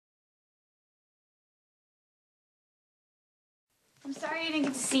I'm sorry you didn't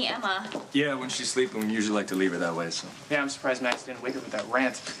get to see Emma. Yeah, when she's sleeping, we usually like to leave her that way, so. Yeah, I'm surprised Max didn't wake up with that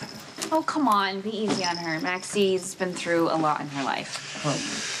rant. Oh, come on. Be easy on her. Maxie's been through a lot in her life.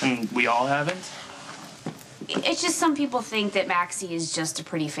 Oh, and we all haven't? It's just some people think that Maxie is just a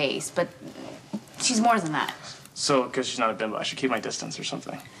pretty face, but she's more than that. So, because she's not a bimbo, I should keep my distance or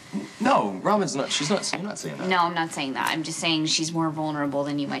something. No, Robin's not. You're not saying that. No, I'm not saying that. I'm just saying she's more vulnerable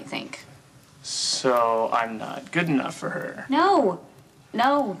than you might think. So, I'm not good enough for her. No,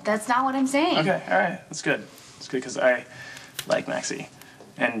 that's not what I'm saying. Okay, all right. That's good. It's good because I like Maxie.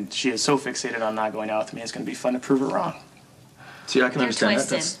 And she is so fixated on not going out with me, it's going to be fun to prove her wrong. See, I can You're understand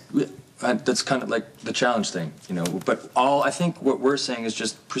twisted. that's kind of like the challenge thing, you know. But I think what we're saying is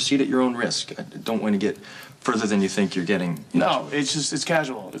just proceed at your own risk. I don't want to get further than you think you're getting. No, it's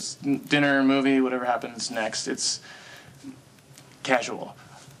casual. It's dinner, movie, whatever happens next. It's casual.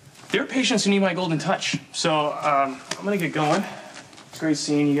 There are patients who need my golden touch. So, I'm going to get going. It's great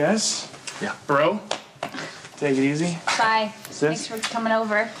seeing you guys. Yeah. Bro, take it easy. Bye. Sis. Thanks for coming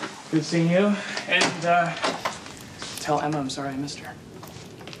over. Good seeing you. And, tell Emma I'm sorry I missed her.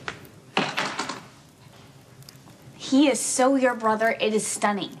 He is so your brother, it is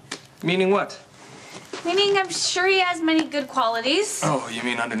stunning. Meaning what? Meaning, I'm sure he has many good qualities. Oh, you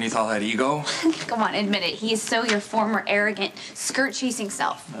mean underneath all that ego? Come on, admit it. He is so your former arrogant, skirt-chasing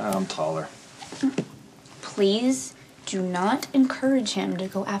self. I'm taller. Please do not encourage him to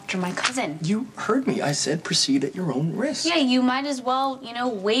go after my cousin. You heard me. I said proceed at your own risk. Yeah, you might as well,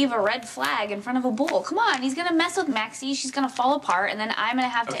 wave a red flag in front of a bull. Come on, he's gonna mess with Maxie, she's gonna fall apart, and then I'm gonna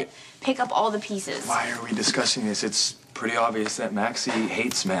have to pick up all the pieces. Why are we discussing this? It's pretty obvious that Maxie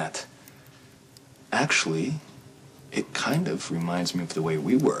hates Matt. Actually, it kind of reminds me of the way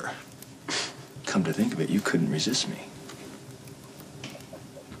we were. Come to think of it, you couldn't resist me.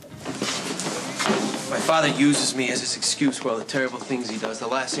 My father uses me as his excuse for all the terrible things he does. The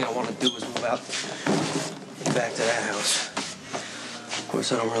last thing I want to do is move out back to that house. Of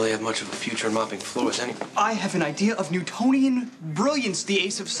course, I don't really have much of a future in mopping floors anyway. I have an idea of Newtonian brilliance. The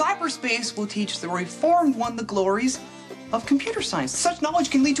ace of cyberspace will teach the reformed one the glories of computer science. Such knowledge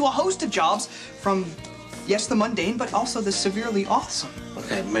can lead to a host of jobs from, yes, the mundane, but also the severely awesome.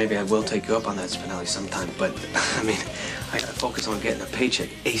 Okay, maybe I will take you up on that, Spinelli, sometime, but, I mean, I gotta focus on getting a paycheck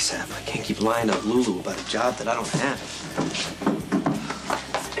ASAP. I can't keep lying to Lulu about a job that I don't have.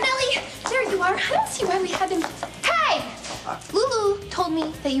 Spinelli, there you are. I don't see why we had him. Hey! Lulu told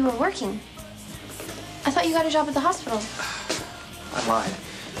me that you were working. I thought you got a job at the hospital. I lied.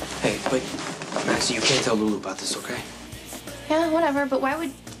 Hey, but, Maxie, you can't tell Lulu about this, okay? Yeah, whatever, but why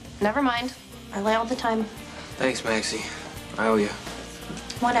would... Never mind. I lie all the time. Thanks, Maxie. I owe you.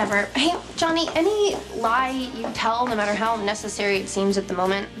 Whatever. Hey, Johnny, any lie you tell, no matter how necessary it seems at the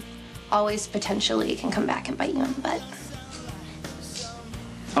moment, always potentially can come back and bite you in the butt.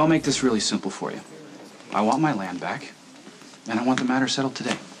 I'll make this really simple for you. I want my land back, and I want the matter settled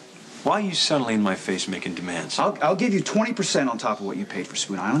today. Why are you suddenly in my face making demands? I'll give you 20% on top of what you paid for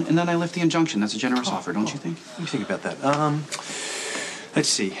Spoon Island, and then I lift the injunction. That's a generous offer, don't you think? Let me think about that. Let's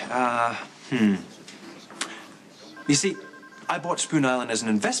see. You see, I bought Spoon Island as an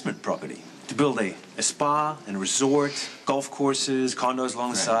investment property to build a spa and a resort, golf courses, condos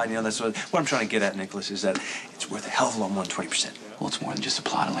along the side. You know, that's what I'm trying to get at, Nicholas, is that it's worth a hell of a lot more than 20%. Well, it's more than just a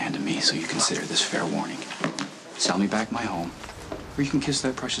plot of land to me, so you consider this fair warning. Sell me back my home, or you can kiss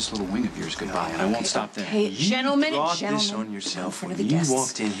that precious little wing of yours goodbye, and I won't stop there. Hey, gentlemen, You brought this on yourself when you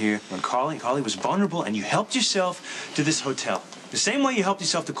walked in here, when Carly was vulnerable, and you helped yourself to this hotel. The same way you helped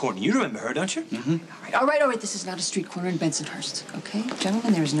yourself to Courtney. You remember her, don't you? Mm-hmm. All right. This is not a street corner in Bensonhurst, okay?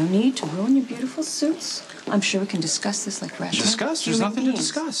 Gentlemen, there is no need to ruin your beautiful suits. I'm sure we can discuss this like rational Discuss? There's human nothing to beings.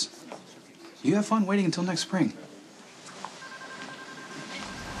 discuss. You have fun waiting until next spring.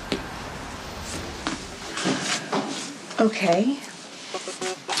 Okay.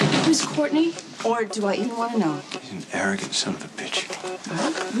 Who's Courtney? Or do I even want to know? He's an arrogant son of a bitch.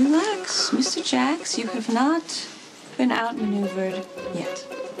 Relax, Mr. Jax. You have not been outmaneuvered yet.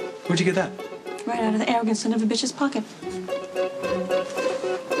 Where'd you get that? Right out of the arrogant son of a bitch's pocket.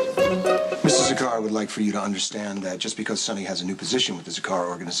 Mr. Zakar would like for you to understand that just because Sonny has a new position with the Zakar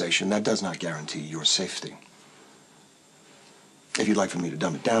organization, that does not guarantee your safety. If you'd like for me to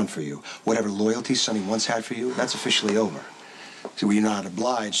dumb it down for you, whatever loyalty Sonny once had for you, that's officially over. See, we're not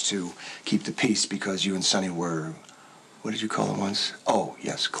obliged to keep the peace because you and Sonny were, what did you call it once? Oh,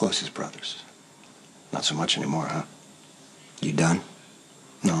 yes, closest brothers. Not so much anymore, huh? You done?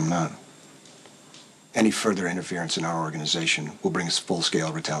 No, I'm not. Any further interference in our organization will bring us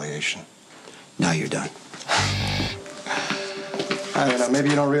full-scale retaliation. Now you're done. I don't know, maybe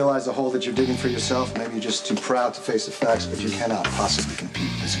you don't realize the hole that you're digging for yourself. Maybe you're just too proud to face the facts, but you cannot possibly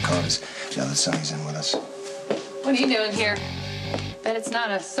compete with as cause now that Sonny's in with us. What are you doing here? Bet it's not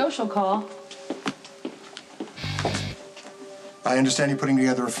a social call. I understand you're putting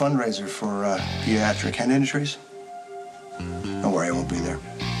together a fundraiser for pediatric hand injuries. Don't worry, I won't be there.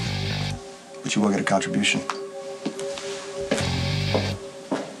 But you will get a contribution.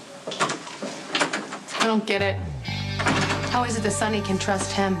 I don't get it. How is it that Sonny can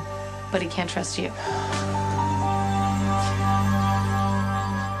trust him, but he can't trust you?